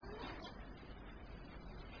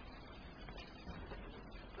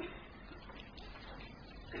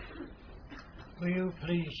Will you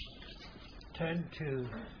please turn to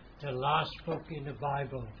the last book in the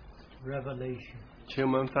Bible, Revelation? 请我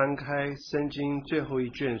们翻开圣经最后一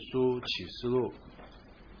卷书启示录。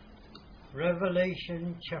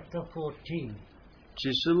Revelation chapter 14.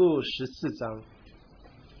 启示录14章。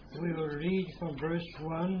We will read from verse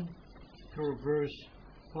 1 to verse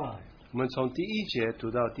 5. 我们从第1节读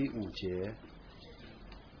到第5节。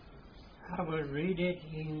I will read it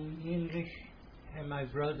in English, and my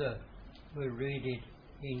brother will read it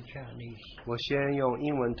in Chinese. 我先用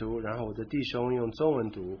英文读，然后我的弟兄用中文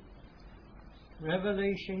读。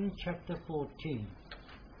Revelation chapter 14.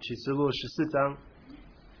 启示录14章。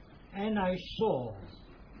And I saw,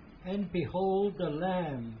 and behold the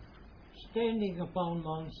Lamb standing upon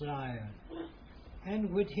Mount Zion, and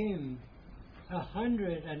with him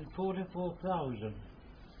 144,000,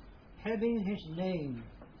 having his name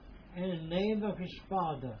and the name of his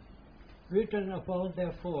Father written upon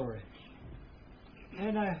their foreheads.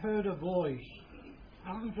 And I heard a voice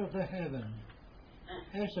out of the heaven,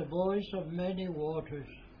 as a voice of many waters,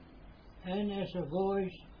 and as a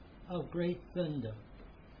voice of great thunder.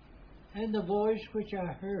 And the voice which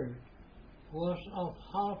I heard was of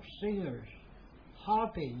harp singers,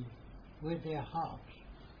 harping with their harps.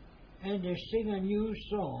 And they sing a new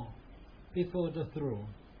song before the throne,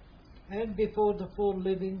 and before the 4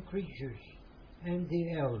 living creatures and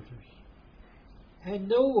the elders. And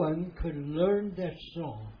no one could learn that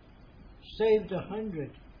song, save the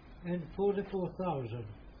 144,000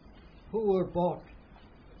 who were bought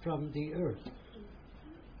from the earth.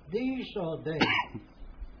 These are they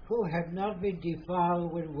who have not been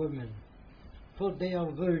defiled with women, for they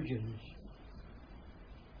are virgins.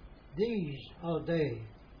 These are they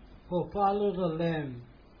who follow the Lamb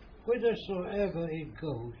whithersoever it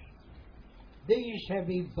goes. These have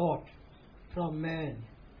been bought from man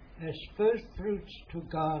as firstfruits to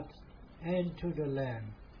God and to the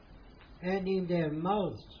Lamb. And in their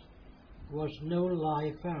mouths was no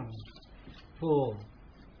lie found, for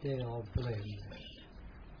they are blameless.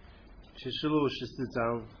 启示录14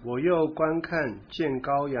章，我又观看，见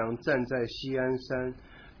羔羊站在锡安山，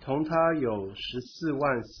同他有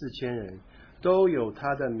144000人，都有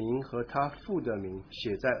他的名和他父的名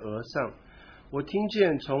写在额上。我听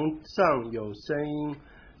见从上有声音，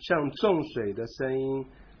像众水的声音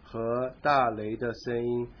和大雷的声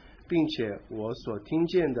音，并且我所听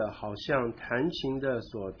见的好像弹琴的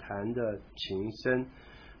所弹的琴声。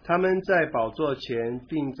他们在宝座前，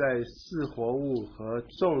并在4活物和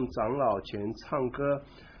众长老前唱歌，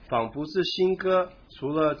仿不是新歌，除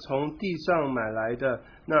了从地上买来的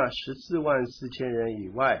那144000人以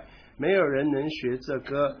外，没有人能学这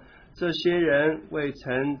歌。这些人未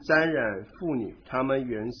曾沾染妇女，他们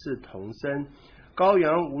原是童身。羔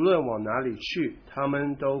羊无论往哪里去，他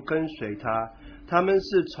们都跟随他。他们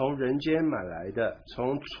是从人间买来的，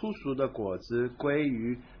从初熟的果子归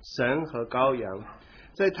于神和羔羊。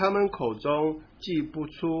在他们口中查不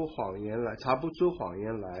出谎言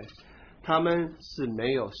来，他们是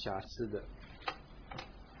没有瑕疵的。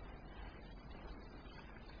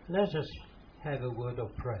Let us have a word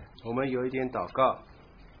of prayer. 我们有一点祷告。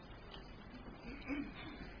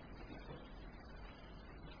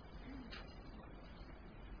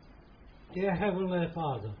Dear Heavenly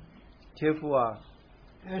Father, 天父啊，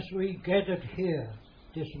 as we gathered here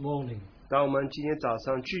this morning, 当我们今天早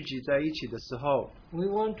上聚集在一起的时候， we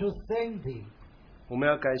want to thank Thee 我们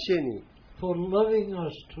要感谢你， for loving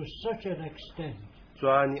us to such an extent 主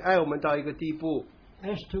啊，你爱我们到一个地步，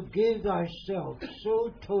 as to give Thyself so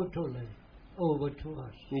totally over to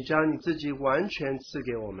us. 你将你自己完全赐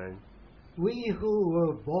给我们。 We who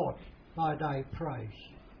were bought by Thy price,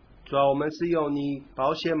 主啊，我们是用你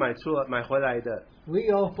保险买回来的， we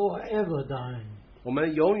are forever Thine, 我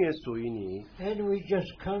们永远属于你。 and we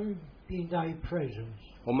just come in Thy presence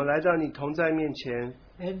我们来到你同在面前，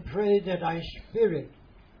 and pray that Thy Spirit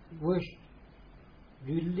will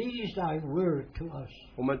release Thy word to us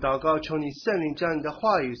我们祷告，求你圣灵将你的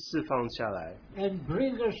话语释放下来， and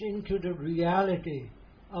bring us into the reality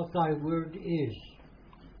of Thy word is,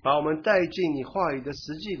 把我们带进你话语的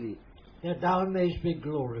实际里， that Thou mayst be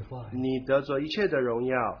glorified. 你得着一切的荣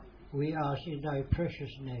耀。 We ask in Thy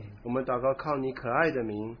precious name. 我们祷告靠你可爱的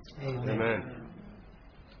名， Amen. Amen.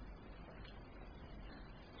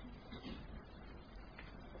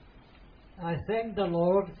 I thank the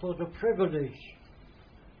Lord for the privilege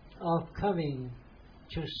of coming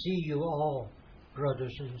to see you all,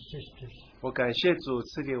 brothers and sisters. 我感谢主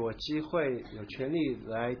赐给我机会，有权利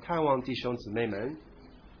来探望弟兄姊妹们。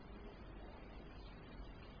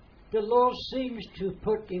 The Lord seems to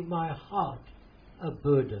put in my heart a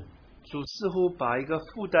burden. 主似乎把一个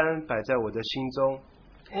负担摆在我的心中，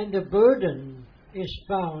 And the burden is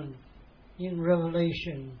found in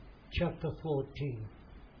Revelation chapter 14.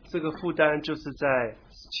 这个负担就是在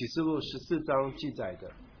启示录14章记载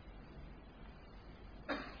的。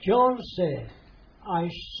John said, I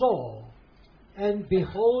saw, and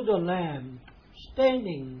behold a Lamb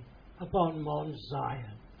standing upon Mount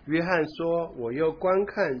Zion. 约翰说：“我又观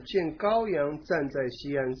看，见羔羊站在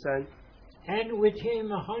锡安山， And with him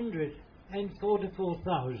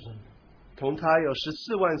 144,000, 同他有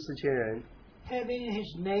144000人， having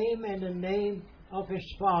his name and the name of his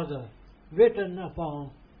Father written upon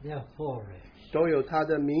their foreheads. 都有他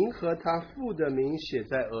的名和他父的名写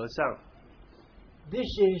在额上。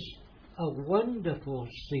 This is a wonderful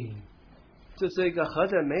scene. 这是一个何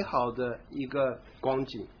等美好的一个光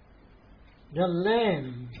景！ The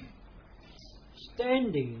Lamb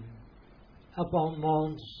standing upon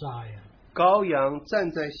Mount Zion. 羔羊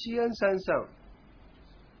站在锡安山上，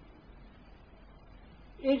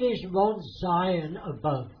 It is Mount Zion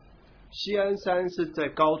above. 锡安山是在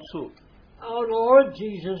高处。 Our Lord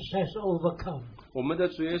Jesus has overcome, 我们的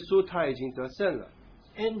主耶稣他已经得胜了，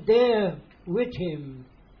 and there with him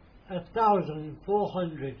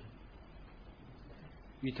 1,400.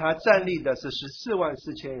 与他站立的是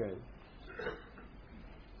144000人，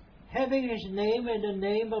 Having his name and the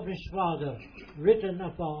name of his Father written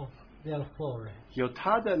upon their foreheads. 有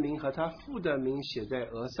他的名和他父的名写在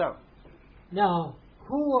额上。 Now,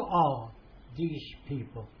 who are these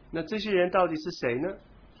people? 那这些人到底是谁呢？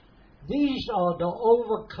 These are the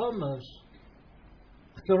overcomers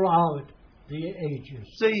throughout the ages.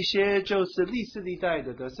 这一些就是历世历代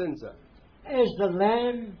的得胜者， As the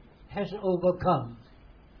Lamb has overcome,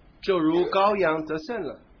 就如羔羊得胜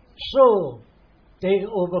了， so they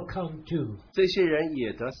overcome too. 这些人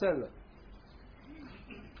也得胜了。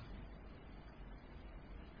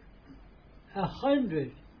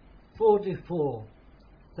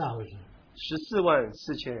 144,000.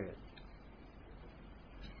 144000人。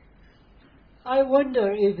 I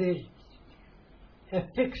wonder if it's a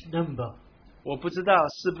fixed number 我不知道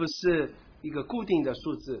是不是一个固定的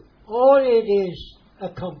数字， or it is a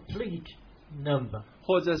complete number.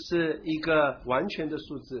 或者是一个完全的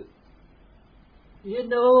数字。 You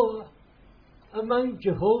know, among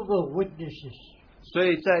Jehovah's Witnesses, 所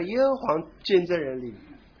以在耶和华见证人里，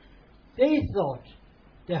 they thought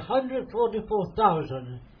the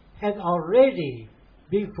 144,000 had already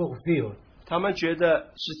been fulfilled. 他们觉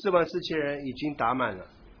得144000人已经打满了。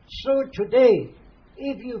 So today,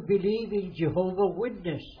 if you believe in Jehovah's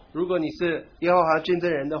Witness, 如果你是耶和华见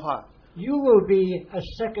证人的话， you will be a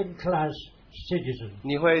second-class citizen.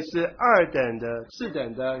 你会是二等的、次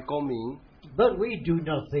等的公民。 But we do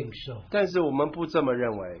not think so. 但是我们不这么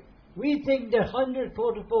认为， We think the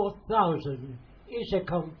 144,000 is a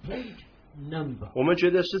complete number. 我们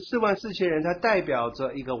觉得144000人，它代表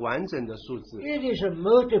着一个完整的数字， It is a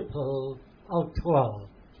multiple of 12.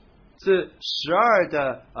 是12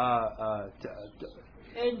的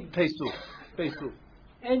And, 倍数。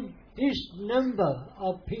 and this number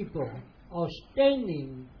of people are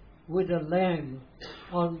standing with the Lamb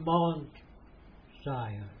on Mount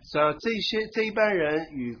Zion. 这一班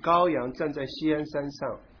人与羔羊站在锡安山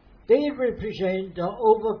上， They represent the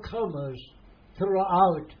overcomers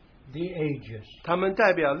throughout the ages. 他们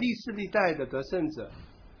代表历世历代的得胜者。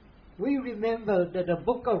 We remember that the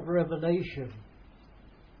book of Revelation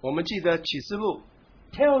我们记得启示录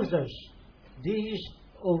tells us these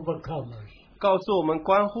overcomers. 告诉我们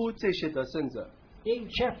关乎这些得胜者， In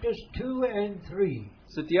chapters 2 and 3,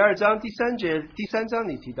 是第2章第3节第3章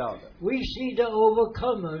里提到的。 we see the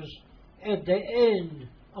overcomers at the end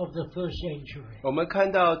of the first century. 我们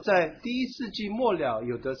看到在第1世纪末了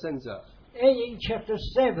有得胜者。 And in chapter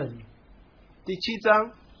 7, 第7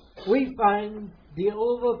章 we find the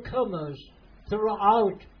overcomers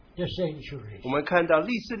throughout the centuries. 我们看到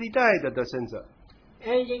历世历代的得胜者。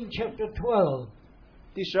 And in chapter 12,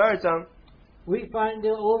 第12章 we find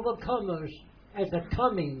the overcomers at the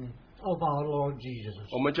coming of our Lord Jesus.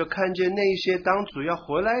 我们就看见那一些当主要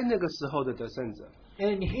回来那个时候的得胜者。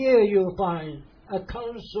 And here you'll find a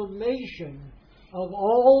consummation of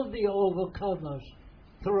all the overcomers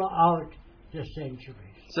throughout the centuries.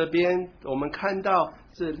 这边我们看到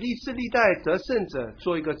是历世历代得胜者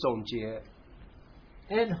做一个总结。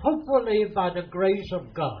 And hopefully by the grace of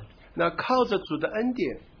God, 那靠着主的恩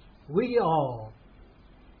典， we are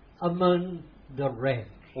among the red.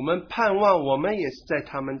 我们盼望我们也是在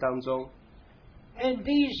他们当中。 And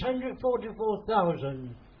these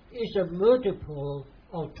 144,000 is a multiple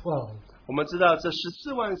of 12. 我们知道这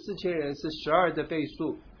144000人是12的倍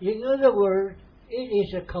数， In other words, it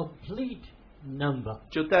is a complete number.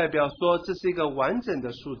 就代表说这是一个完整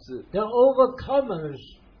的数字。 The overcomers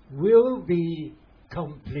will be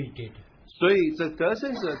completed. 所以这得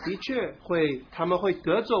胜者的确他们会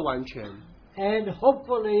得着完全， And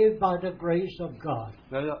hopefully by the grace of God,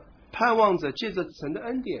 然后盼望着借着神的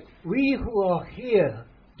恩典， we who are here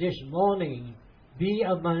this morning be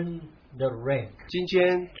among the rank. 今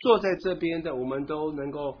天坐在这边的，我们都能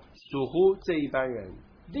够属乎这一班人。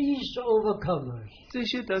 These overcomers, 这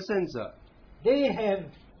些得胜者， they have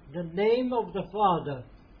the name of the Father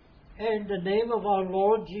and the name of our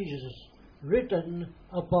Lord Jesus written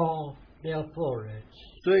upon their foreheads.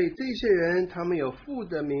 所以这些人他们有父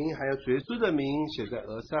的名，还有主耶稣的名写在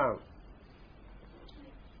额上。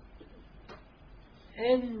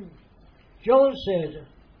 And John said,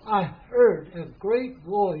 I heard a great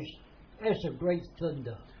voice as a great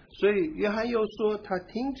thunder. 所以约翰又说，他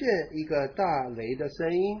听见一个大雷的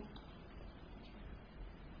声音，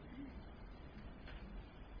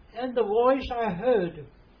 And the voice I heard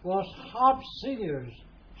was harp singers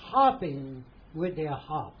harping with their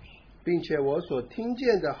harps. 并且我所听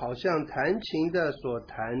见的，好像弹琴的所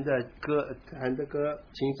弹的歌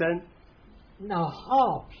琴声。 Now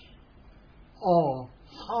harps are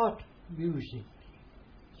heart music.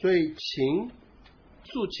 所以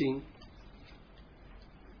竖琴，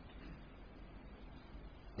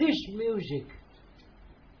 This music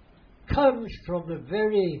comes from the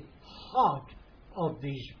very heart of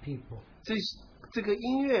these people. 这个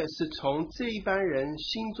音乐是从这一班人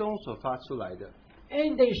心中所发出来的。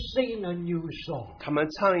 And they sing a new song. 他们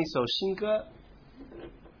唱一首新歌，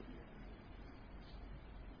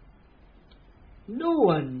 No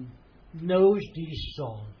one knows these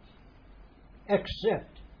songs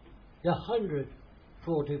except the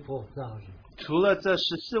 144,000. 除了这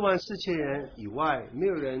144000人以外，没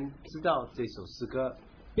有人知道这首诗歌，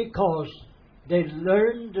 Because they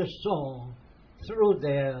learned the song through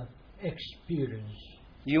their experience.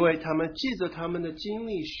 因为他们借着他们的经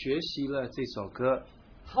历学习了这首歌，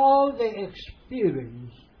 How they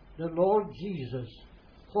experienced the Lord Jesus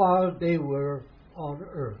while they were on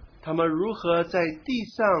earth. 他们如何在地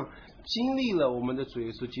上经历了我们的主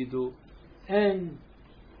耶稣基督。 And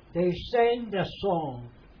they sang the song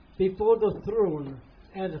before the throne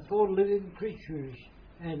and the four living creatures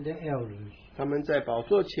and the elders. 他们在宝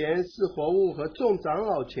座前、四活物和众长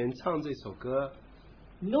老前唱这首歌。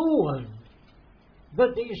 No one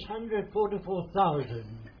but these 144,000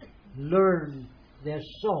 learned their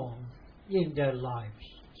song in their lives.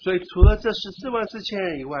 所以除了这144000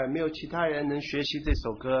人以外，没有其他人能学习这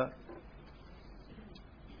首歌。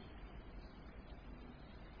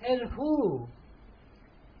 And who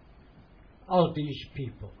are these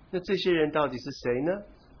people? 那这些人到底是谁呢？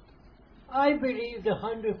 I believe the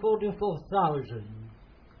 144,000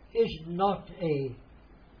 is not a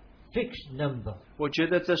fixed number, 我觉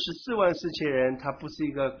得这144000人，它不是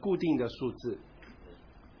一个固定的数字，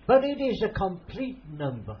 but it is a complete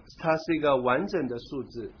number. 它是一个完整的数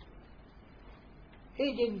字。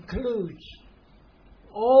 It includes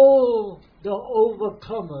all the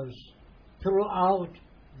overcomers throughout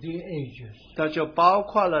the ages. 它就包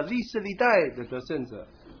括了历世历代的得胜者。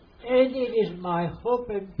 And it is my hope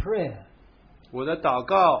and prayer 我的祷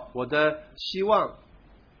告，我的希望，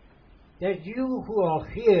 that you who are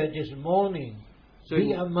here this morning 所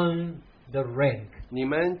以 be among the rank. 你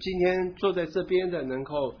们今天坐在这边的，能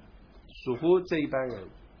够属乎这一班人。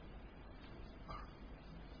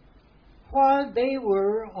 While they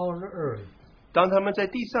were on earth, 当他们在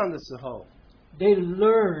地上的时候， they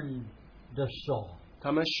learned the song.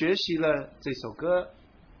 他们学习了这首歌，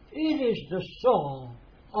 It is the song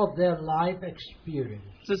of their life experience.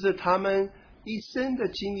 这是他们一生的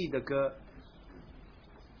经历的歌。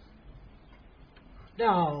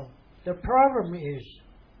 Now, the problem is,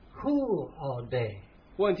 who are they?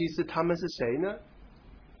 问题是他们是谁呢？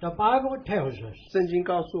 The Bible tells us 圣经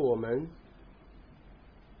告诉我们，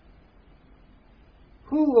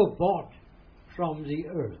 who were bought from the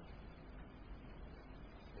earth.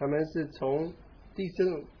 他们是从地上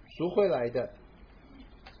赎回来的，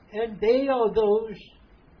 And they are those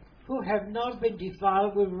who have not been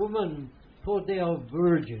defiled with woman, for they are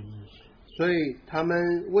virgins. 所以他们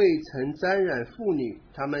未曾沾染妇女，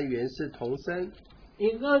他们原是童身。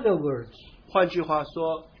 In other words, 换句话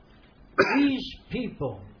说， these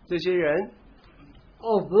people 这些人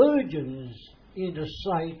are virgins in the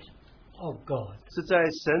sight of God. 是在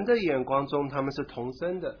神的眼光中，他们是童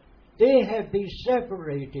身的， They have been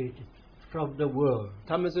separated from the world,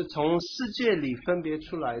 他们是从世界里分别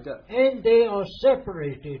出来的， and they are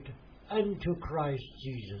separated unto Christ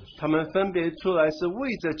Jesus. 他们分别出来是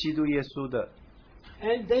为着基督耶稣的，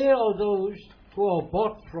 And they are those who are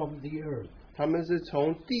bought from the earth. 他们是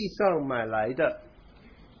从地上买来的。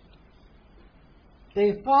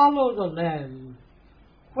 They follow the Lamb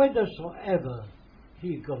whithersoever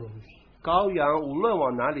he goes. 羔羊无论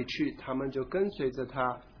往哪里去，他们就跟随着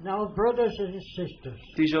他。 Now, brothers and sisters,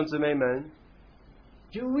 弟兄姊妹们，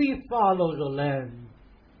 do we follow the Lamb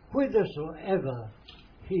whithersoever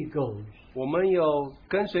he goes? 我们有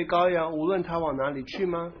跟随羔羊，无论他往哪里去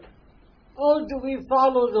吗？ Or do we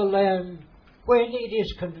follow the Lamb when it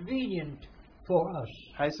is convenient for us?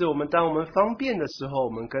 还是当我们方便的时候，我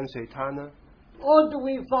们跟随他呢？ Or do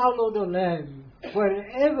we follow the Lamb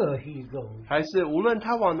wherever he goes? 还是无论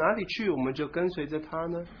他往哪里去，我们就跟随着他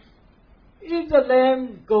呢？ If the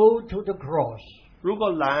Lamb go to the cross, 如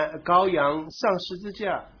果羔羊上十字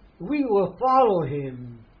架， we will follow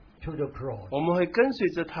him to the cross. 我们会跟随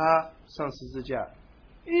着他上十字架。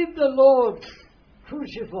 If the Lord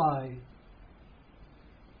crucified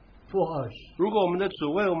for us, 如果我们的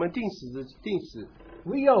主为我们定死，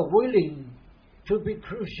 we are willing to be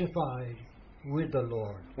crucified with the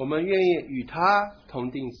Lord. 我们愿意与他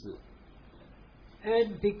同定死。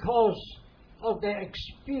 And because of their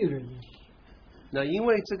experience, 那因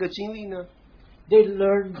为这个经历呢， they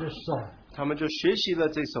learned the song. 他们就学习了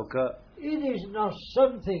这首歌。 It is not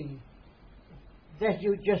something that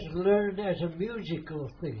you just learn as a musical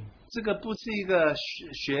thing. 这个不是一个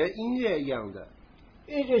学音乐一样的，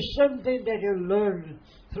 It is something that you learn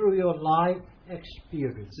through your life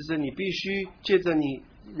experience. 这是你必须借着你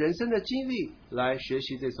人生的经历来学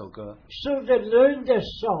习这首歌。 So they learned the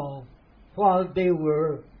song while they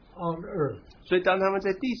were on earth. 所以当他们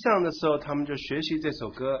在地上的时候，他们就学习这首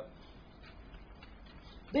歌。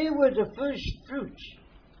 They were the first fruits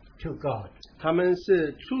to God 他们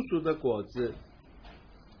是初熟的果子，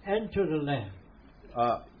 and to the Lamb.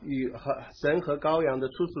 与神和羔羊的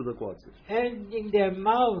初熟的果子， And in their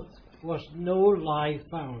mouth was no lie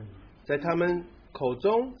found, 在他们口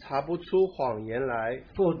中查不出谎言来，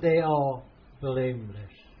 for they are blameless.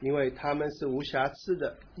 因为他们是无瑕疵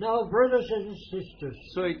的。 Now, brothers and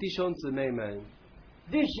sisters, 所以弟兄姊妹们，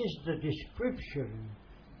 this is the description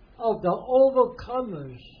of the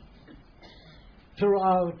overcomers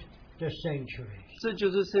throughout the centuries. 这就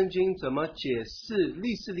是圣经怎么解释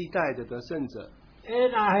历世历代的得胜者。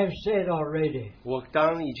 And I have said already, 我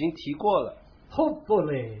刚已经提过了，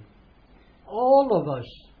 hopefully, all of us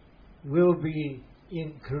will be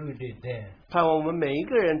included there. 盼望我们每一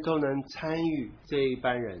个人都能参与这一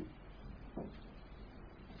班人。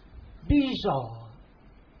 These are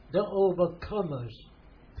the overcomers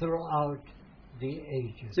throughout the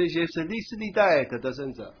ages. 这些是历世历代的得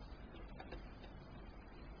胜者。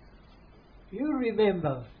 You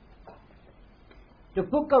remember, the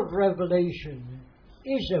book of Revelation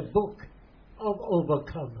is a book of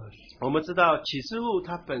overcomers. 我们知道启示录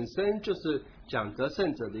它本身就是讲得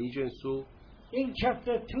胜者的一卷书。 In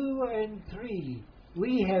chapter 2 and 3,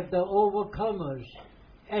 we have the overcomers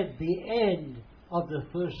at the end of the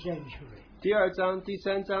first century. 第二章、第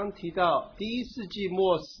三章提到第一世纪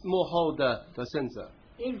末后的得胜者。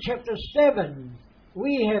 In chapter 7,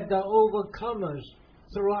 we have the overcomers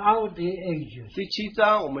throughout the ages, 第七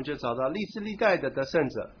章我们就找到历世历代的得胜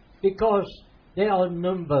者， because they are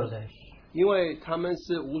numberless. 因为他们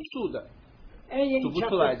是无数的。 And in 数不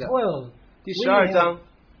出来 chapter 的。 12, 第12章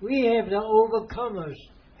we have the overcomers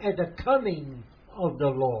at the coming of the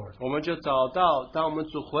Lord. 我们就找到当我们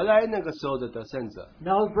主回来那个时候的得胜者。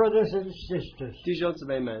 Now, brothers and sisters, 弟兄姊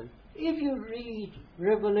妹们， if you read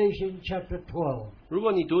Revelation chapter 12, 如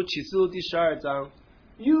果你读启示录第12章，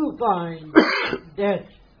 you find that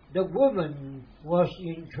the woman was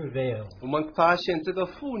in travail. 我们发现这个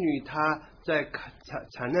妇女她在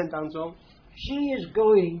惨难当中， She is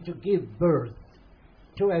going to give birth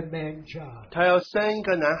to a man child. 她要生一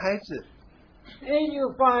个男孩子。 And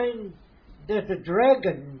you find that the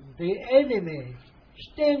dragon, the enemy,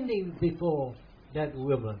 standing before that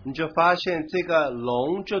woman. 你就发现这个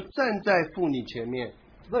龙就站在妇女前面，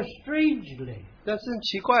 But strangely, 但是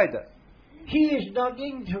奇怪的， he is not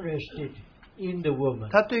interested in the woman.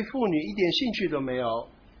 他对妇女一点兴趣都没有，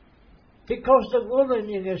 Because the woman,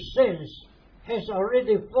 in a sense, has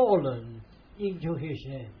already fallen into his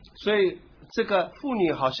hand. 所以这个妇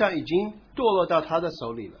女好像已经堕落到他的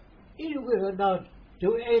手里了。 It will not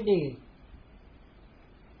do anything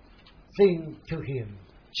to him.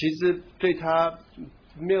 其实对他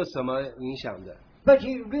没有什么影响的， But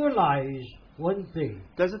he realized one thing,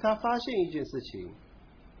 但是他发现一件事情，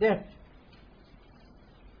 that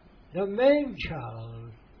the man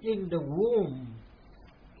child in the womb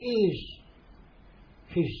is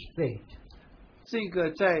his fate. 这个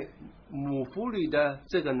在母腹里的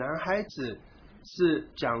这个男孩子是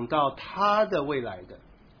讲到他的未来的。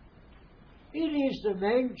It is the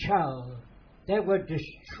man-child that will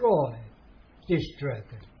destroy this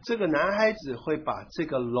dragon. 这个男孩子会把这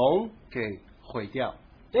个龙给毁掉。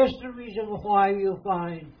 That's the reason why you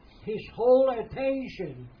find his whole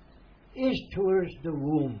attention is towards the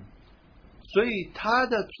womb. 所以他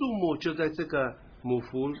的注目就在这个母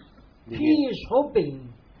腹里 He 面。 is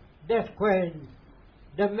hoping that when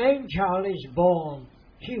the man-child is born,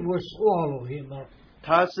 he will swallow him up.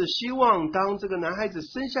 他是希望当这个男孩子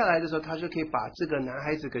生下来的时候，他就可以把这个男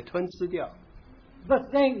孩子给吞吃掉。 But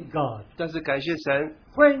thank God, 但是感谢神，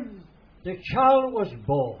 when the child was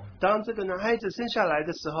born, 当这个男孩子生下来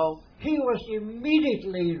的时候， he was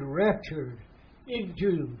immediately raptured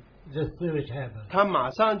into the third heaven. 他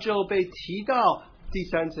马上就被提到第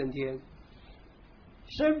三层天。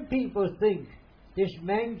 Some people think this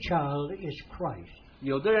man-child is Christ,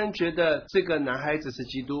 有的人觉得这个男孩子是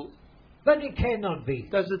基督， but it cannot be,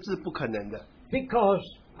 但是这不可能的， because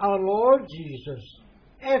our Lord Jesus,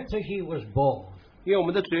 after he was born, 因为我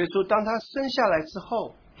们的主耶稣当他生下来之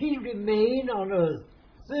后， he remained on earth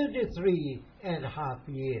 33.5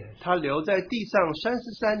 years 他留在地上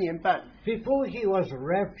33年半， before he was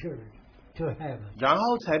raptured to heaven. 然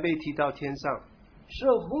后才被提到天上。 So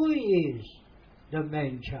who is the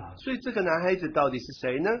man-child? 所以这个男孩子到底是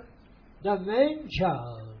谁呢？ The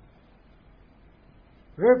man-child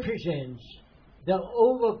represents the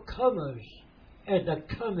overcomers at the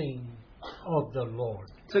coming of the Lord.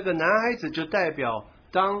 这个男孩子就代表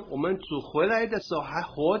当我们主回来的时候还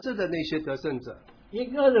活着的那些得胜者。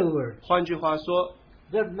 In other words, 换句话说，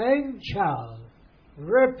 the man-child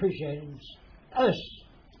represents us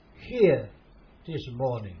here this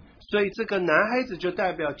morning. 所以这个男孩子就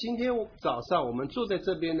代表今天早上我们坐在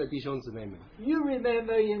这边的弟兄姊妹们。 You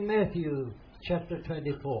remember in Matthew chapter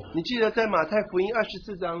 24, 你记得在马太福音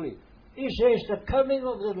24章里， it says the coming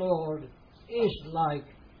of the Lord is like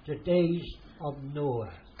the days of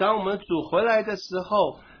Noah. 当我们主回来的时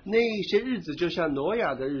候，那一些日子就像挪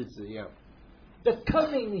亚的日子一样。 The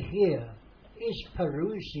coming here is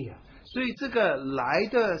parousia. 所以这个来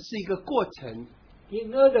的是一个过程。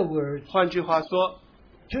 In other words, 换句话说，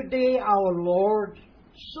 today our Lord,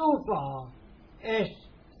 so far as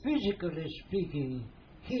physically speaking,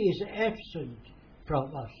 he is absent from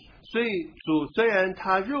us. 所以主虽然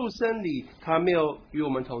他肉身里他没有与我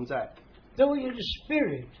们同在， Though in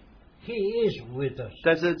spirit he is with us.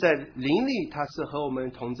 但是在灵里他是和我们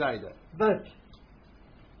同在的。 But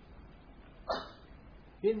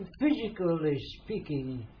in physically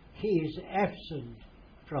speaking, he is absent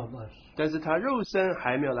from us. 但是他肉身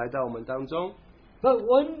还没有来到我们当中。 But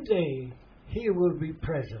one day he will be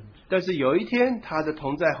present. 但是有一天他的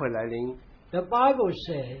同在会来临。 The Bible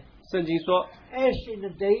says, 圣经说， as in the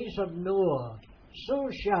days of Noah,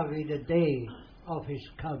 so shall be the day of his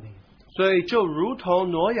coming. 所以就如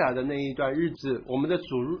同挪亚的那一段日子，我们的主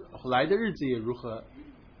来的日子也如何。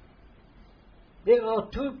 There are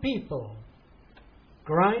two people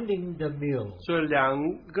grinding the mill. 所以两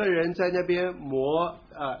个人在那边磨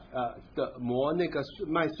那个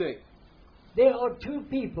麦穗， There are two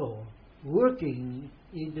people working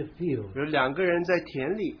in the field. 有两个人在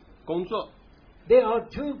田里工作， There are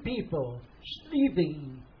two people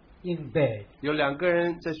sleeping in bed. 有两个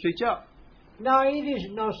人在睡觉。 Now it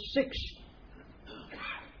is not 6.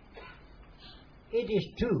 It is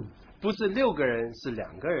 2. 不是6个人，是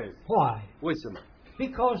2个人。 Why? 为什么？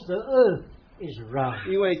 Because the earth is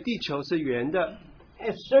round. 因为地球是圆的，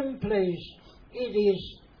 At some place it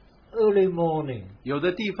is early morning. 有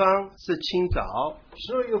的地方是清早，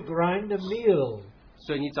 So you grind the mill.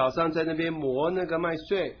 所以你早上在那边磨那个麦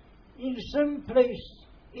穗； In some place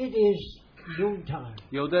it is noontime.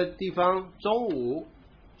 有的地方中午，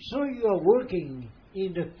 So you are working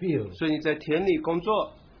in the field. 所以你在田里工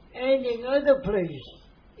作； And in other place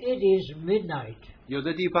it is midnight. 有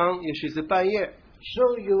的地方也许是半夜，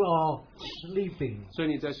 So you are sleeping. 所以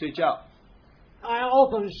你在睡觉。 I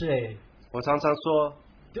often say, 我常常说，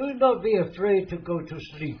 do not be afraid to go to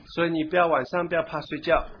sleep, 所以你晚上不要怕睡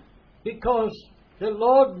觉， because the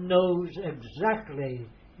Lord knows exactly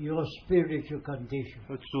your spiritual condition.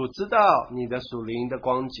 主知道你的属灵的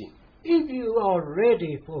光景。 If you are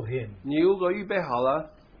ready for Him, 你如果预备好了，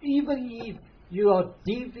 even if you are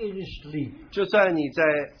deep in sleep, 就算你在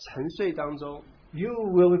沉睡当中， you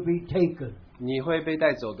will be taken. 你会被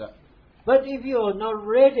带走的。 But if you are not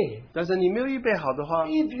ready, 但是你没有预备好的话，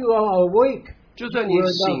 if you are awake, 就算你 you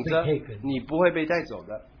will 醒 not 着 be taken. 你不会被带走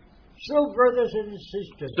的。 So, brothers and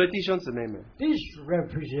sisters, 所以弟兄姊妹们， this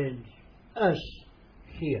represents us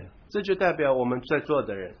here. 这就代表我们在座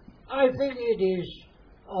的人。 I think it is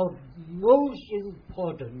of most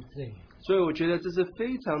important thing. 所以我觉得这是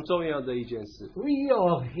非常重要的一件事。 We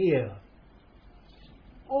are here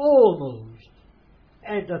almost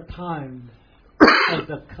at the time of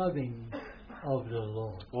the coming of the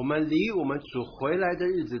Lord. 我们离我们主回来的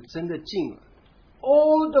日子真的近了。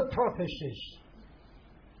All the prophecies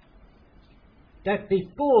that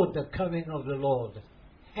before the coming of the Lord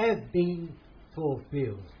have been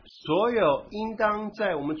fulfilled. 所有应当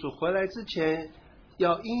在我们主回来之前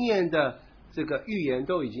要应验的这个预言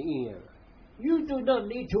都已经应验了。You do not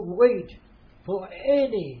need to wait for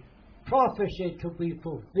any prophecy to be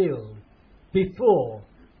fulfilled before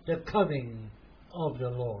the coming of the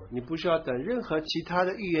Lord. 你不需要等任何其他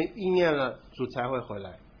的预言应验了，主才会回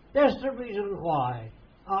来。That's the reason why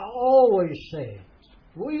I always say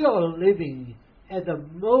we are living at the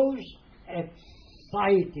most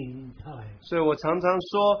exciting time. 所以我常常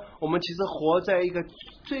说，我们其实活在一个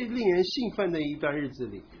最令人兴奋的一段日子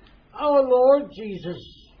里。Our Lord Jesus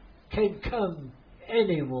can come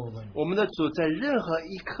any moment. 我们的主在任何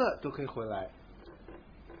一刻都可以回来。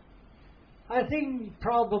I think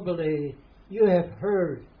probably you have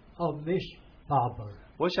heard of Miss Barber.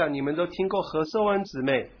 我想你们都听过何寿安姊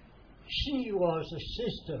妹， She was a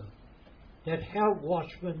sister that helped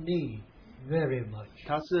Watchman Nee very much.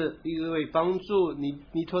 她是一位帮助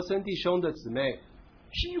尼托森弟兄的姊妹。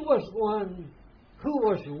 She was one who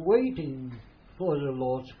was waiting for the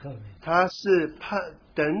Lord's coming. 她是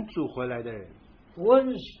等主回来的人。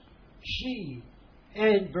 Once she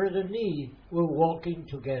and Brother Nee were walking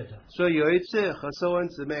together. 所以有一次，何寿安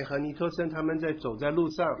姊妹和尼托森他们在走在路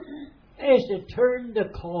上， As they turned the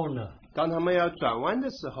corner, 当他们要转弯的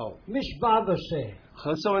时候， Miss Barber said,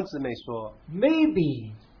 何寿安姊妹说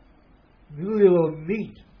maybe we will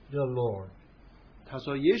meet the Lord. 她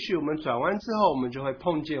说也许我们转弯之后，我们就会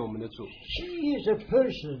碰见我们的主。 She is a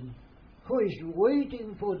person who is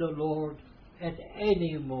waiting for the Lord at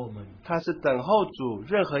any moment. 她是等候主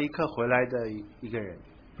任何一刻回来的一个人。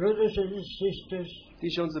 Brothers and sisters, 弟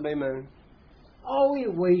兄姊妹们， are we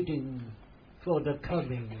waiting for the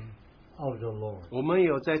coming of the Lord? 我们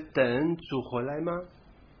有在等主回来吗？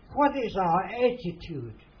 What is our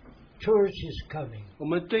attitude towards His coming? 我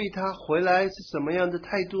们对他回来是什么样的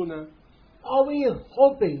态度呢？ Are we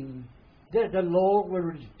hoping that the Lord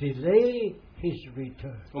will delay His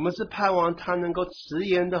return? 我们是盼望他能够迟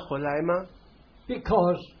延的回来吗？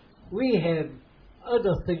 Because we have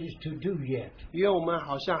other things to do yet. 因为我们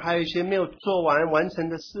好像还有一些没有做完成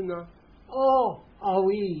的事呢？ Or are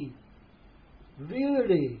we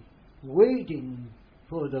really waiting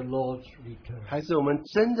for the Lord's return? 还是我们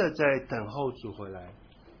真的在等候主回来？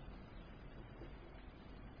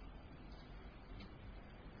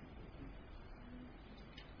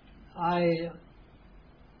 I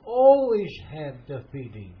always have the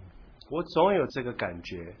feeling 我总有这个感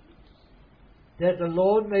觉， that the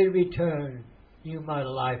Lord may return in my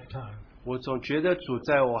lifetime. 我总觉得主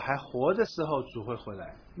在我还活的时候，主会回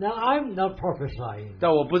来。 Now, I'm not prophesying, 但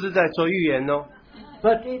我不是在做预言哦，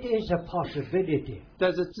 but it is a possibility.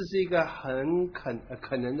 但是这是一个很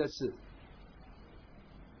可能的事。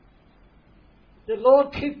 The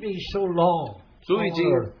Lord keep me so long 主已经 on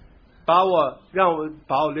earth 让我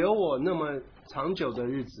保留我那么长久的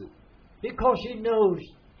日子， because He knows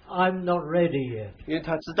I'm not ready yet. 因为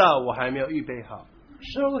他知道我还没有预备好，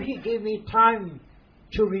 So He gave me time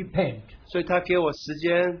to repent. 所以他给我时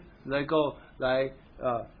间能够来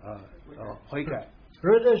悔改。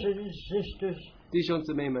 Brothers and sisters, 弟兄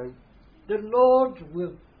姊妹们， the Lord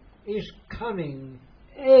is coming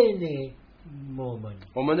any moment.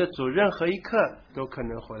 我们的主任何一刻都可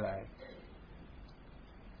能回来。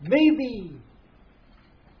 Maybe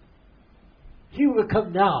He will come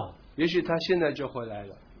now. 也许他现在就回来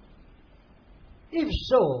了。 If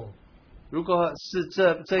so, 如果是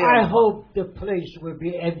这 I 样的话， hope the place will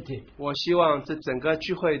be emptied 我希望这整个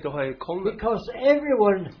聚会都会空的， because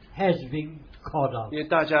everyone has been caught up. 因为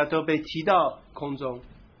大家都被提到空中。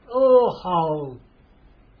 Oh, how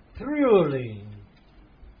thrilling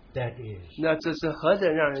that is. 那这是何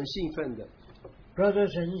等让人兴奋的， Brothers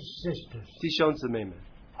and sisters, 弟兄姊妹们！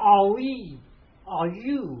 are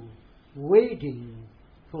you waiting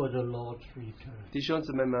for the Lord's return? 弟兄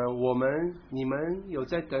姊妹们，你们有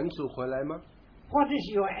在等主回来吗？ What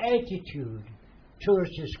is your attitude towards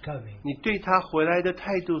His coming? 你对他回来的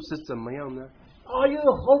态度是怎么样呢？ Are you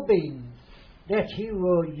hoping that He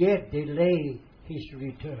will yet delay His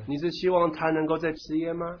return? 你是希望他能够再迟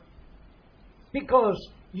延吗？ Because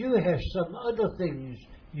you have some other things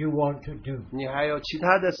you want to do. 你还有其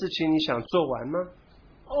他的事情你想做完吗？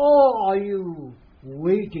 Or are you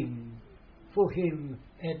waiting for Him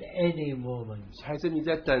at any moment? 还是你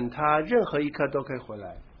在等他任何一刻都可以回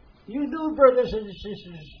来？ You know, brothers and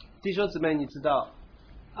sisters, 弟兄姊妹，你知道，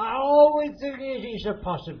 I always think it is a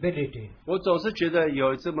possibility. 我总是觉得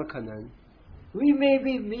有这么可能。 We may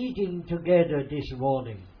be meeting together this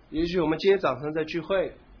morning, 也许我们今天早上在聚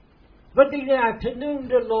会， but in the afternoon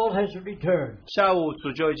the Lord has returned, 下午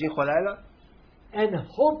主就已经回来了。 and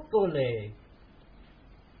hopefully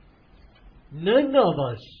none of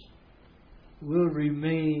us will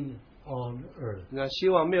remain on earth. 那希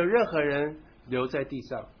望没有任何人留在地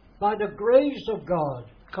上， By the grace of God,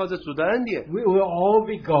 靠着主的恩典， we will all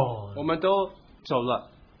be 我 gone 们都走了，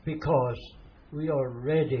 because we are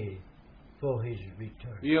ready for His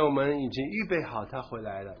return. 因为我们已经预备好他回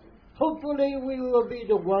来了。 Hopefully we will be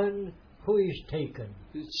the one who is taken,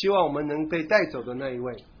 希望我们能被带走的那一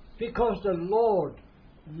位， because the Lord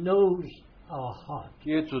knows our heart.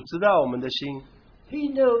 因为主知道我们的心，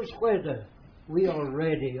 He knows whether we are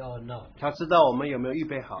ready or not. 他知道我们有没有预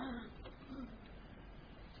备好。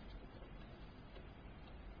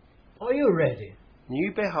 Are you ready? 你预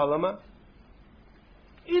备好了吗？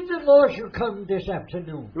 If the Lord should come this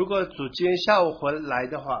afternoon, 如果主今天下午回来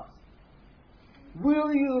的话，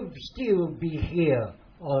 will you still be here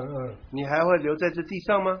on earth? 你还会留在这地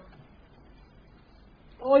上吗？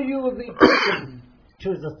 Or you will be taken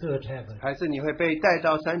to the third heaven? 还是你会被带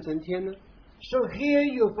到三层天呢？ So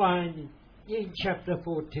here you find in chapter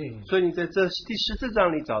 14, 所以你在这第14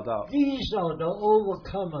章里找到， these are the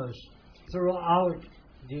overcomers throughout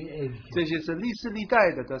the ages. 这些是历世历代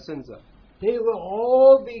的得胜者， They will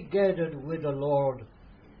all be gathered with the Lord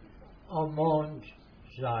on Mount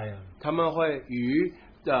Zion. 他们会与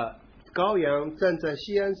的羔羊站在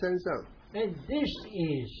锡安山上。 And this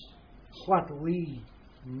is what we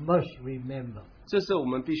must remember. 这是我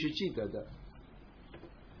们必须记得的。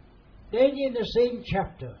 Then in the same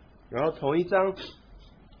chapter, 然后同一章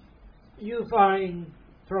you find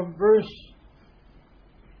from verse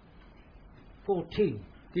 14.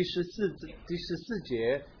 第14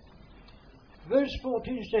节， Verse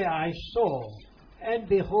 14 says, I saw, and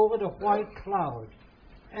behold a white cloud,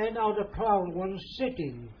 and on the cloud one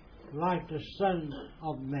sitting like the Son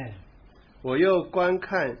of Man. 我又观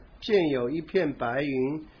看，见有一片白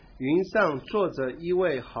云，云上坐着一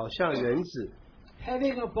位好像人子，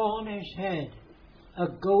 Having upon his head a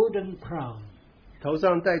golden crown, 头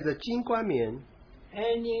上戴着金冠冕，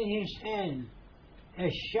 and in his hand a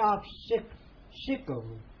sharp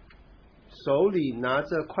sickle. 手里拿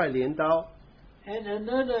着块镰刀。 And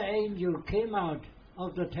another angel came out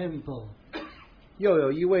of the temple, 又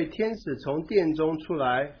有一位天使从殿中出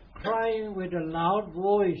来， crying with a loud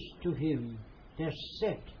voice to him that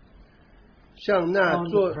sat 向那 on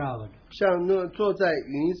坐 the cloud, 向那坐在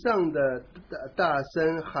云上的大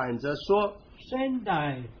声喊着说： Send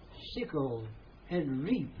thy sickle and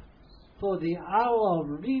reap, for the hour of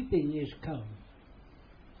reaping is come.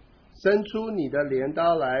 伸出你的镰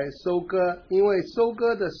刀来收割，因为收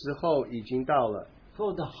割的时候已经到了。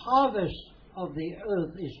 For the harvest of the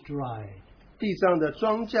earth is dried, 地上的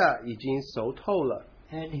庄稼已经熟透了。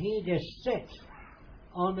 and he that sat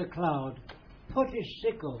on the cloud put his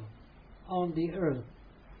sickle on the earth,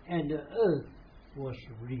 and the earth was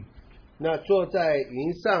reaped. 那坐在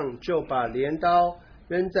云上就把镰刀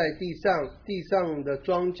扔在地上，地上的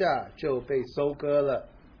庄稼就被收割了。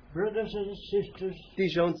 Brothers and sisters, 弟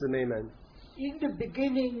兄姊妹们， in the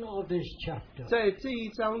beginning of this chapter, 在这一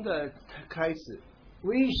章的开始，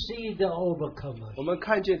 we see the overcomers, 我们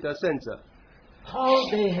看见得胜者， how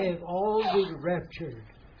they have all been raptured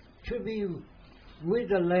to be with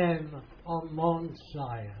the Lamb on Mount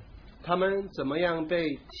Zion. 他们怎么样被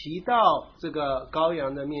提到这个羔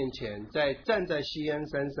羊的面前，站在锡安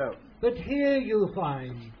山上。 But here you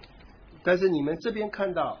find 但是你们这边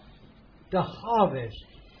看到， the harvest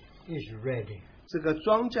is ready. 这个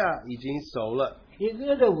庄稼已经熟了。 In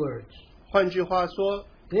other words, 换句话说，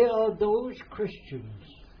 there are those Christians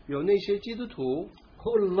有那些基督徒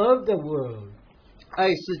who love the world, 爱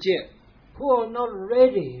世界， who are not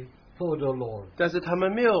ready for the Lord, 但是他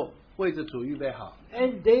们没有为着主预备好，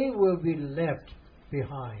 and they will be left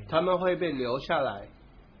behind. 他们会被留下来。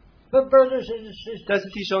 But brothers and 但 sisters, 是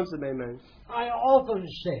弟兄姊妹们， I often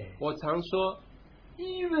say, 我常说，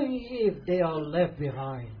 even if they are left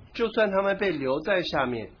behind, 就算他们被留在下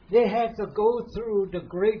面， they have to go through the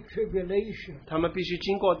great tribulation. 他们必须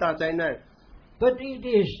经过大灾难， But it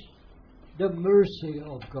is the mercy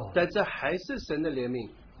of God. 但这还是神的怜悯。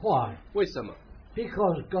 Why? 为什么？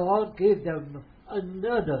 Because God gave them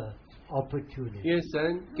another opportunity. 因为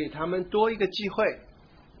神给他们多一个机会。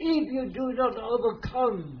 If you do not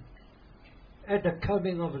overcome at the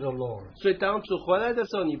coming of the Lord, 所以当主回来的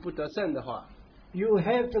时候，你不得胜的话， you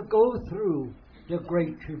have to go through the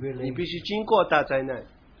great 你必 tribulation. 须经过大灾难。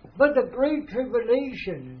 But the great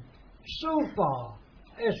tribulation so far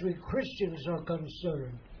as we Christians are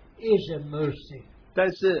concerned, is a mercy. 但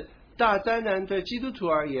是大灾难对基督徒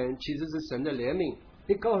而言，其实是神的怜悯，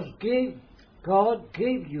 Because God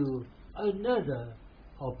gave you another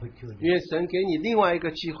因 opportunity. 为神给你另外一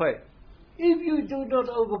个机会。 If you do not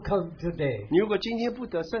overcome today, 你如果今天不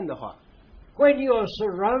得胜的话， when you are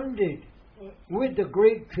surrounded with the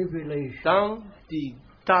great tribulation, 当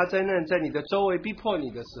大灾难在你的周围逼迫你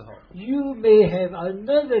的时候， you may have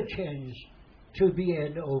another chance to be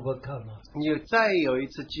an overcomer. 你再有一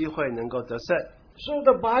次机会能够得胜。 So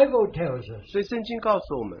the Bible tells us, 所以圣经告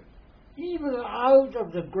诉我们， even out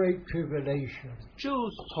of the great tribulation, 就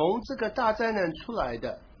从这个大灾难出来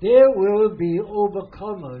的， there will be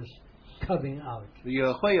overcomers coming out.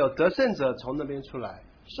 也会有得胜者从那边出来。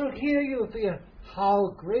 So here you feel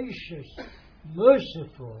how gracious,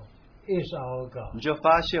 merciful is our 你 God. 就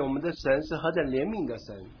发现我们的神是何等怜悯的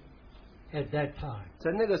神。 At that time,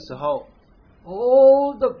 在那个时候，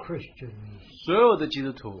 all the Christians 所有的基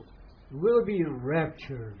督徒 will be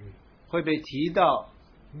raptured, 会被提到，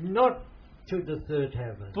 not to the third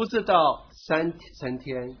heaven, 不是到三层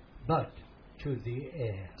天， but to the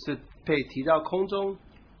air. 是被提到空中。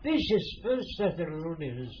 This is 1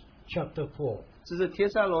 Thessalonians chapter 4. 这是帖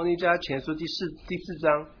撒罗尼迦前书第四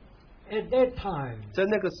章。 At that time, 在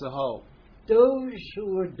那个时候， those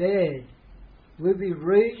who were dead will be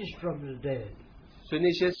raised from the dead. 所以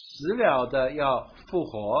那些死了的要复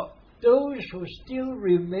活， Those who still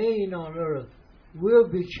remain on earth will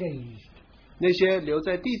be changed. 那些留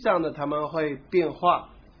在地上的他们会变化，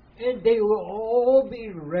 And they will all be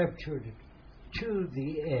raptured to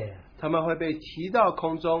the air. 他们会被提到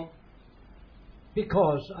空中，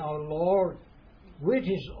 Because our Lord, with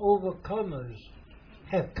his overcomers,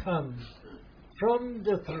 have come from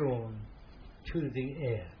the throne to the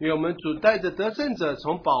air. 因为我们主带着得胜者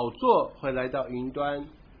从宝座会来到云端，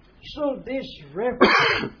 So this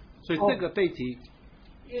rapture 所以这个被提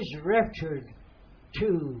is raptured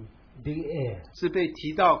to the air, 是被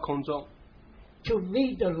提到空中， to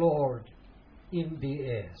meet the Lord in the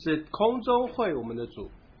air. 是空中会我们的主，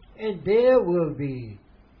 And there will be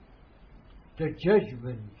the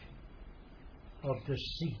judgment of the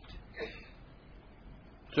seat.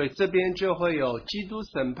 所以这边就会有基督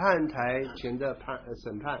审判台前的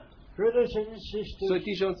审判。 Brothers and 所以 sisters,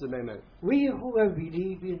 弟兄姊妹们， we who have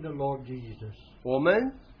believed in the Lord Jesus, 我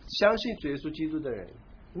们相信主耶稣基督的人，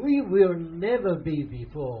 we will never be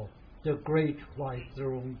before the great white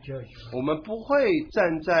throne judgment. 我们不会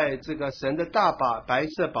站在这个神的大白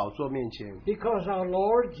色宝座面前， Because our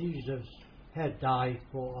Lord Jesus had died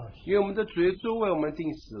for us. 因为我们的主耶稣为我们定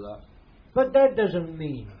死了。 But that doesn't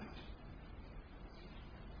mean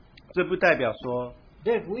这不代表说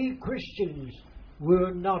that we Christians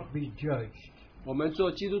will not be judged. 我们做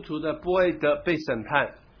基督徒的不会被审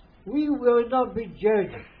判， We will not be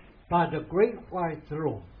judged by the great white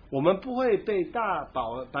throne, 我们不会被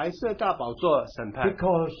白色大宝座审判，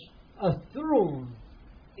 because a throne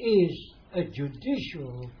is a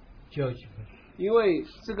judicial judgment. 因为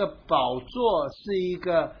这个宝座是一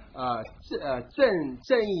个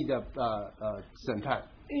正义的审判，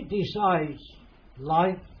 It decides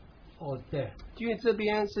life or death. 因为这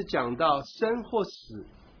边是讲到生或死，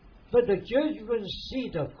 But the judgment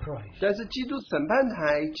seat of Christ 但是基督审判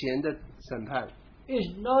台前的审判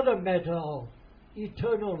is not a matter of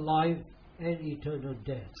eternal life and eternal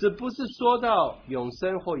death. 这不是说到永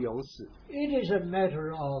生或永死， It is a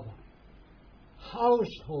matter of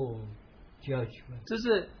household judgment. 这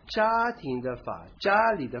是家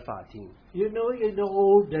里的法庭。 You know, in the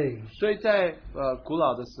old days, 所以在古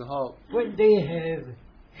老的时候， when they have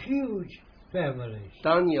huge families.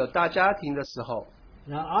 当你有大家庭的时候，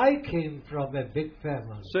 Now, I came from a big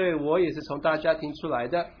family. 所以我也是从大家庭出来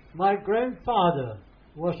的。 My grandfather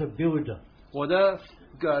was a builder. 我的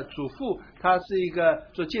祖父他是一个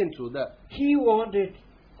做建筑的， He wanted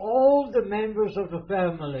all the members of the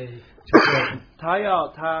family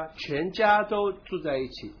together. 他全家都住在一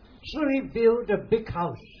起， So he built a big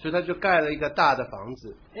house. 所以他就盖了一个大的房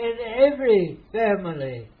子。 And every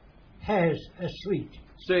family has a suite.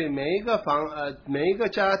 所以每一个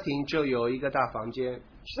家庭就有一个大房间，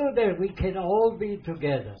 So that we can all be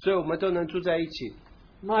together. 所以我们都能住在一起。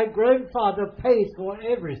 My grandfather paid for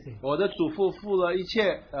everything. 我的祖父付了一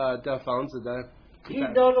切的房子的 He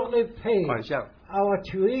not only paid 款项， our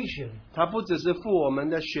tuition, 他不只是付我们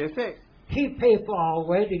的学费， he paid for our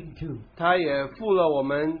wedding too. 他也付了我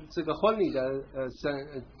们这个婚礼的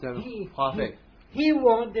花费。 He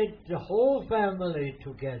wanted the whole family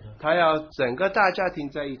together. 他要整个大家庭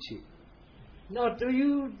在一起。 Now, do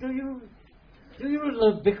you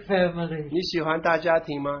love big family? 你喜欢大家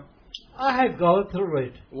庭吗？ I have gone through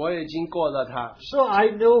it, 我已经过了它， so I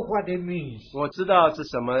know what it means. 我知道是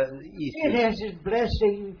什么意 It 思。 has its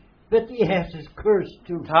blessing, but it has its curse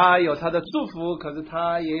too. 它有它的祝福，可是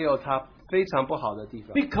它也有它非常不好的地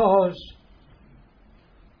方。 Because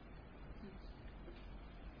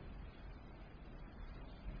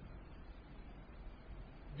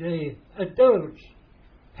the adults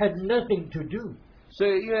had nothing to do. 所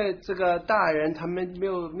以，因为这个大人他们没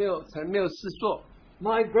有事做，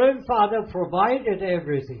 My grandfather provided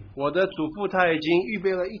everything, 我的祖父他已经预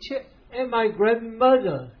备了一切， and my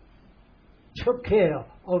grandmother took care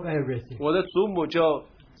of everything. 我的祖母就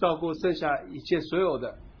照顾剩下一切所有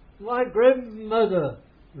的。 My grandmother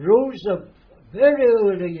rose up very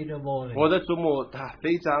early in the morning 我的祖母她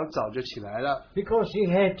非常早就起来了， because she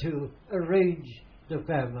had to arrange the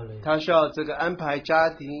family. 她需要这个安排家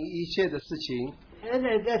庭一切的事情。 And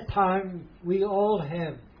at that time, we all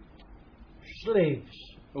have slaves.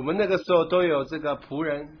 我们那个时候都有这个仆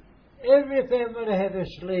人， Every family had a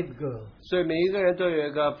slave girl. 所以每一个人都有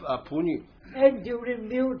一个仆女， And during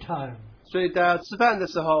mealtime, 所以大家吃饭的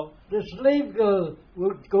时候， the slave girl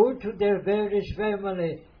would go to their various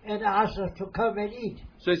family and ask us to come and eat.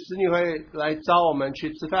 所以使女会来招我们去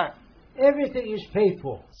吃饭， Everything is paid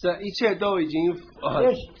for. 这一切都已经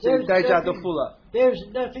这 There's 个代价都付了，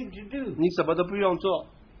 There's nothing to do 你什么都不用做，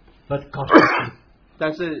 but gossip.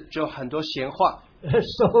 但是就很多闲话，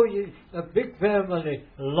 So a big family,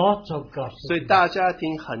 lots of 所以 gossip. 大家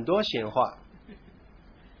庭很多闲话。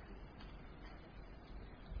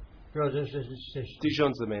 Brothers and sisters, 弟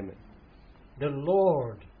兄姊妹们， the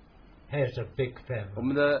Lord has a big 我 family.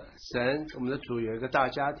 们的神，我们的主有一个大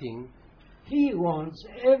家庭， He wants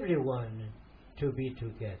everyone to be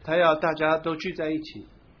together. 他要大家都聚在一起。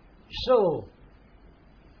 So,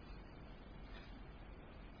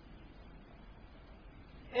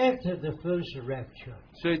 after the first rapture,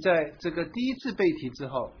 所以在这个第一次被提之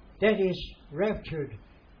后， that is raptured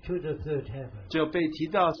to the third heaven. 就被提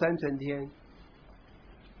到三层天。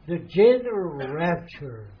 The general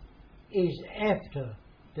rapture is after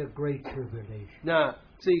the Great Tribulation. 那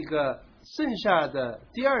这个剩下的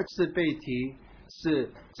第二次被提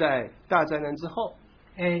是在大灾难之后。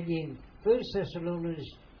 And in 1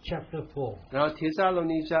 Thessalonians chapter 4, 然后帖撒罗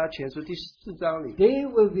尼迦前书第4章里， they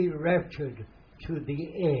will be raptured to the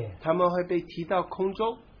air. 他们会被提到空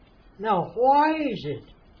中。 Now, why is it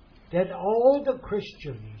that all the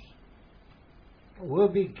Christians will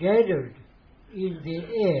be gathered in the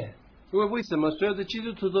air? 因为为什么所有的基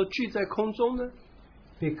督徒都聚在空中呢？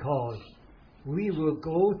 Because we will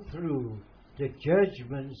go through the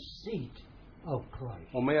judgment seat of Christ.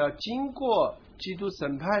 我们要经过基督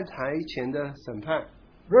审判台前的审判。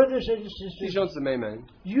 Brothers and 弟 sisters, 兄姊妹们，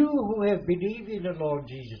 you who have believed in the Lord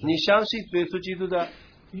Jesus, 你相信主耶稣基督的，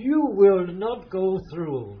 you will not go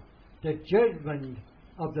through the judgment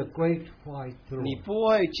of the great white 你 throne 不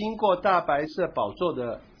会经过大白色宝座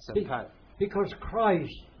的审判， because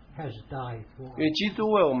Christ has died for 因为 us. 基督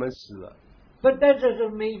为我们死了。 But that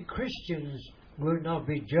doesn't mean Christians will not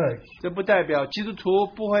be judged. 这不代表基督徒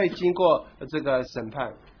不会经过这个审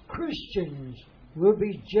判， Christians will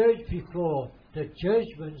be judged before the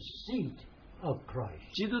judgment seat of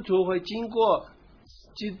Christ. 基督徒会经过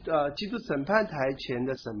基督审判台前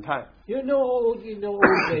的审判。 You know, in the old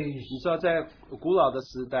days, 你知道，在古老的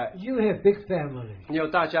时代， you have big family, 你有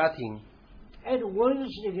大家庭， and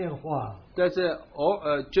once in a while, 但是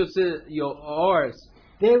就是偶尔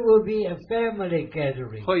there will be a family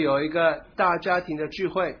gathering. 会有一个大家庭的聚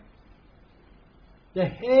会， The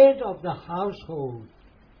head of the household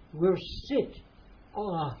will sit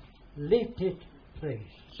on a lifted place.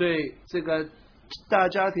 所以这个大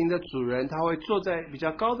家庭的主人他会坐在比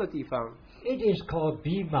较高的地方， It is called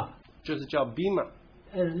bima, 就是叫 bima，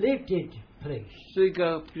 a lifted place. 是一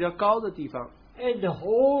个比较高的地方。 And the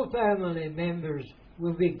whole family members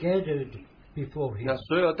will be gathered before 那 him.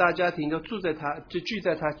 所有大家庭都聚在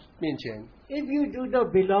他面前。 If you do not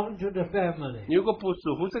belong to the family, 你如果不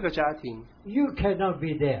属乎这个家庭， you cannot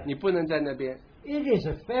be there. 你不能在那边。 It is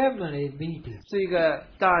a family meeting. 是一个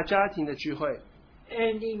大家庭的聚会，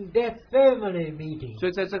 And in that family meeting, 所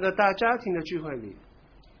以在这个大家庭的聚会里，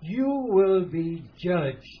 you will be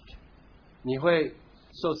judged, 你会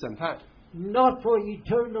受审判， not for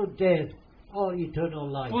eternal death or eternal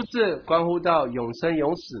life, 不是关乎到永生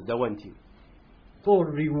永死的问题， for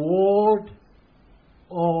reward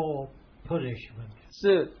or punishment.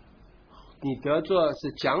 是你得做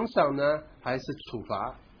是奖赏呢，还是处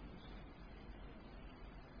罚？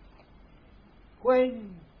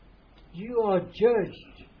 When you are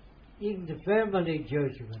judged in the family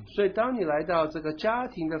judgment, 所以当你来到这个家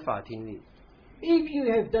庭的法庭里， if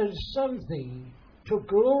you have done something to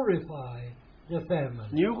glorify the family.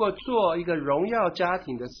 你如果做一个荣耀家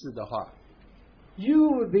庭的事的话， You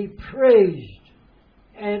will be praised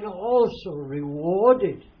and also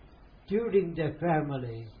rewarded during the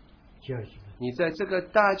family judgment. 你在这个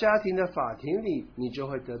大家庭的法庭里，你就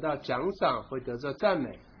会得到奖赏，会得到赞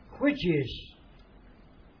美， Which is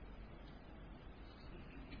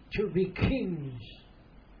to be kings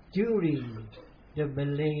during the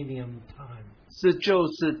millennium time. 就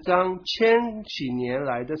是当千禧年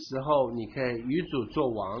来的时候，你可以与主做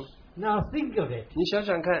王。 Now think of it. 你想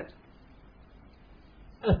想看，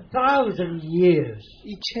 1,000 years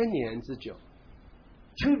 1000年之久，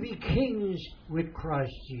 to be kings with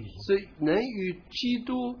Christ Jesus. 是能与基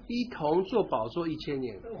督一同做宝座1000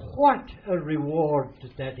年， What a reward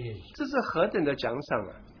that is. 这是何等的奖赏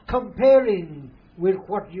啊！ Comparing with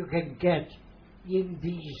what you can get in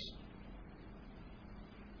these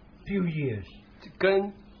few years.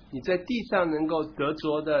 跟你在地上能够得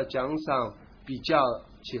着的奖赏比较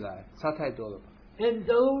起来，差太多了。 And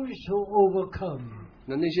those who overcome,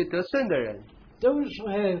 那些得胜的人， those who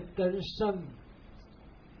have done some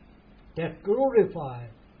that glorify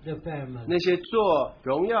the family, 那些做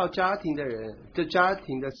荣耀家庭的人，这家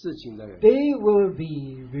庭的事情的人， they will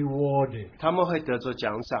be rewarded. 他们会得着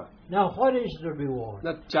奖赏。 Now, what is the reward?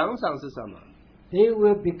 那奖赏是什么？ They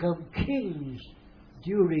will become kings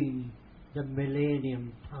during the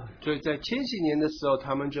millennium time. 所以在千禧年的时候，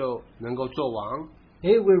他们就能够做王，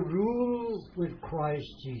 They will rule with Christ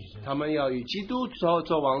Jesus. 他们要与基督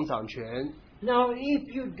做王掌权。 Now,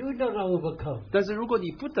 if you do not overcome, 但是如果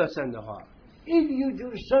你不得胜的话， if you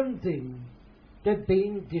do something that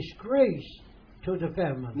brings disgrace to the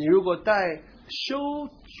family, 你如果带羞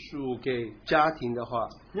辱给家庭的话，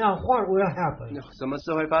 now what will 那 happen? 什么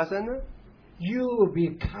事会发生呢？ You will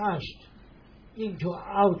be cast into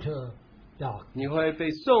outer dark. 你会被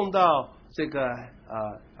送到这个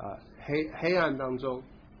黑暗当中，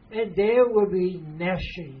 And there will be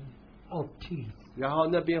gnashing of teeth. 然后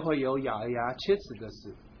那边会有咬牙切齿的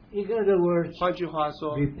事。 In other words, 换句话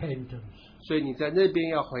说， repentance. 所以你在那边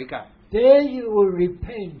要悔改， There you will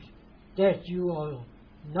repent that you are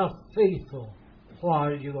not faithful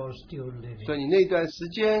while you are still living. 所以你那段时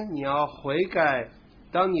间你要悔改。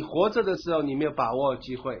当你活着的时候，你没有把握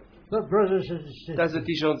机会。 But brothers and 但是 sisters,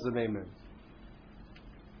 弟兄姊妹们，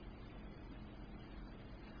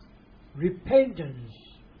 repentance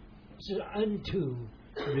is unto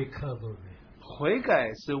recovery. 悔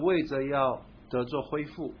改是为着要得做恢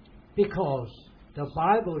复， Because the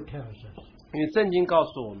Bible tells us, 因为圣经告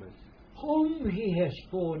诉我们， whom he has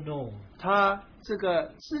foreknown, 他这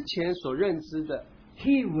个之前所认知的，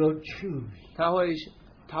 he will choose. 他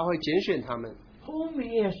会拣选他们。 Whom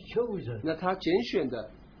he has chosen, 那他拣选的，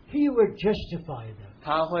 he will justify them.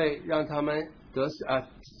 他会让他们成哦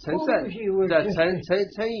圣he will 的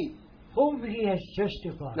just- 称义。 Whom he has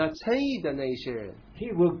justified, 那称义的那一些人，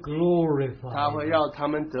 he will glorify 他会 them. 让他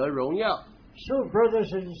们得荣耀。 So, brothers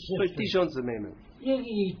and 所以弟 sisters, 兄姊妹们， in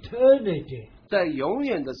eternity, 在永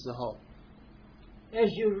远的时候， as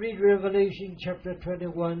you read Revelation chapter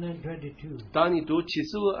 21 and 22, 当你读启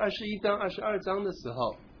示录21章、22章的时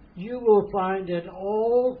候， you will find that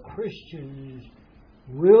all Christians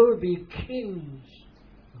will be kings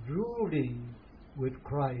ruling with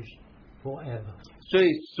Christ forever. 所以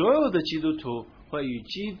所有的基督徒会与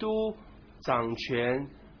基督掌权，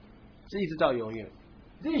一直到永远。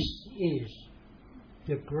 This is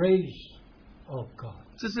the grace of God.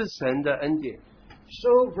 这是神的恩典。 So,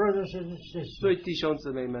 brothers and 所以 sisters, 弟兄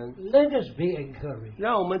姊妹们， let us be encouraged.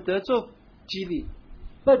 让我们得做激励，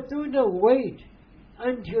 But do not wait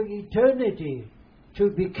until eternity to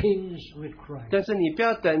be kings with Christ. 但是你不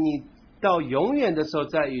要等你到永远的时候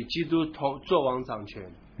再与基督做王掌权，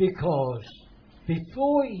 Because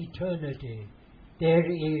before eternity, there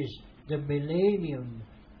is the millennium,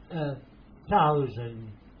 1,000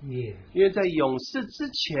 years. 因为在永世之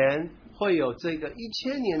前会有这个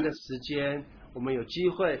1000年的时间，我们有机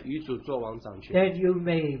会与主做王掌权。 That you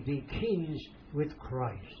may be kings with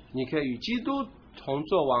Christ. 你可以与基督同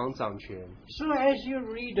做王掌权。 So as you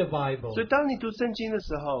read the Bible, 所以当你读圣经的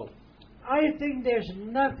时候， I think there's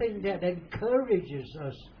nothing that encourages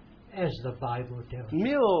us as the Bible tells. 没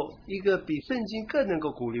有一个比圣经更能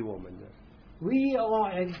够鼓励我们的。 We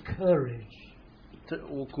are encouraged,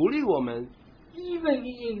 我鼓励我们， even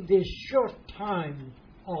in this short time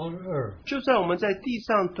on earth, 就算我们在地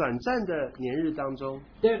上短暂的年日当中，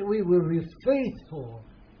 that we will be faithful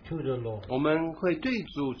to the Lord. 我们会对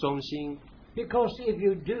主忠心。 Because if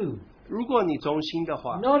you do, 如果你忠心的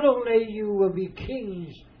话， not only you will be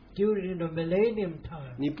kings during the millennium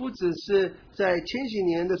time, 你不只是在千禧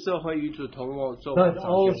年的时候会与主同我做 but 王掌权，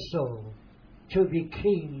 also to be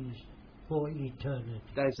kings for eternity.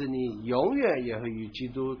 但是你永远也会与基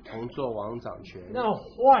督同作王掌权。 Now,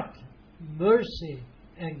 what mercy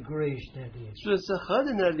and grace that is. 这是何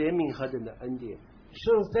等的怜悯，何等的恩典！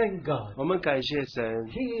 So thank God. 我们感谢神，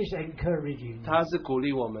 He is encouraging 他是鼓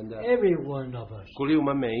励我们的， every one of us 鼓励我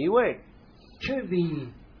们每一位， to be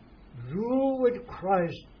rule with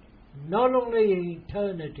Christ not only in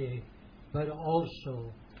eternity but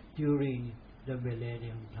also during the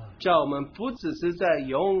millennium time. 叫我们不只是在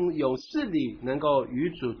有事里能够与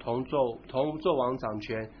主同作王掌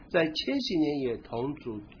权，在千禧年也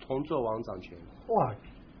同作王掌权。 What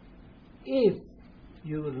if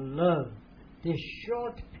you love this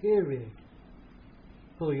short period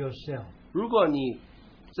for yourself 如果你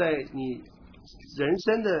在你人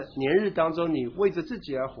生的年日当中，你为着自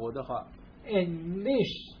己而活的话， and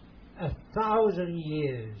miss 1,000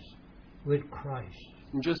 years with Christ?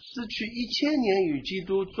 你就失去1000年与基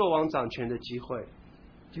督作王掌权的机会。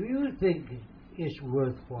 Do you think it's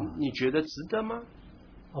worthwhile? 你觉得值得吗？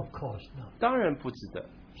 Of course not. 当然不值得。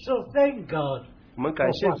 So thank God 我们 for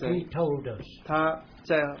感谢 what 神 He，told us. 他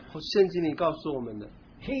在圣经里告诉我们的，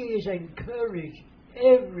 He is encouraged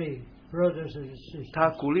every brothers and sisters 他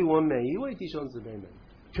鼓励我们每一位弟兄姊妹们，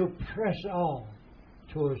 to press on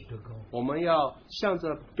towards the goal, 我们要向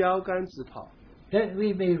着标杆直跑， that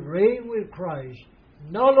we may reign with Christ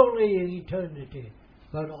not only in eternity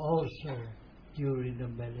but also during the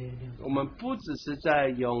millennium. 我们不只是在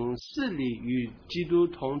永世里与基督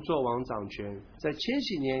同作王掌权，在千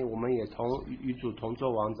禧年我们也与主同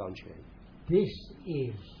作王掌权。 This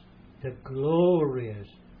is the glorious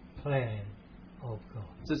plan of God.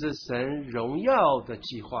 这是神荣耀的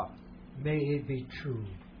计划。 May it be true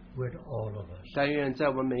with all of us. 但愿在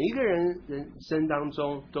我们每一个人生当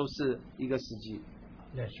中都是一个时机。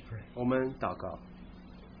 Let's pray. 我们祷告，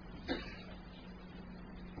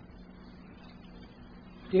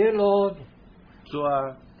 Dear Lord, 主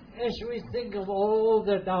啊， as we think of all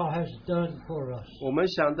that Thou hast done for us, 我们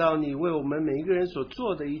想到你为我们每一个人所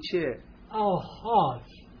做的一切， our hearts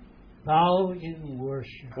bow in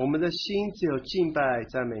worship. 我们的心只有敬拜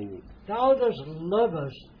赞美你。 Thou dost love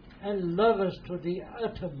us and love us to the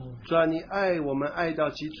uttermost. 主啊，你爱我们爱到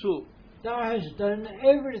极处， Thou hast done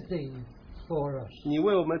everything for us, 你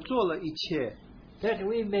为我们做了一切， that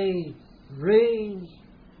we may reign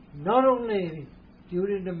not only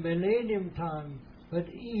during the millennium time, but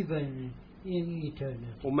even in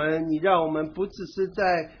eternity. 你让我们不只是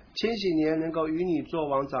在千禧年能够与你做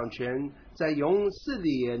王掌权，在永世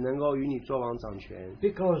里也能够与你做王掌权，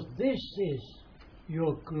 Because this is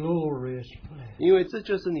your glorious plan. 因为这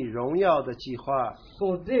就是你荣耀的计划。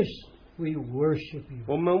 For this we worship you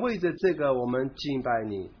我们为着这个，我们敬拜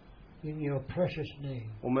你， in your precious name.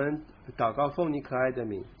 我们祷告奉你可爱的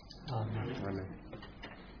名， Amen. 阿门。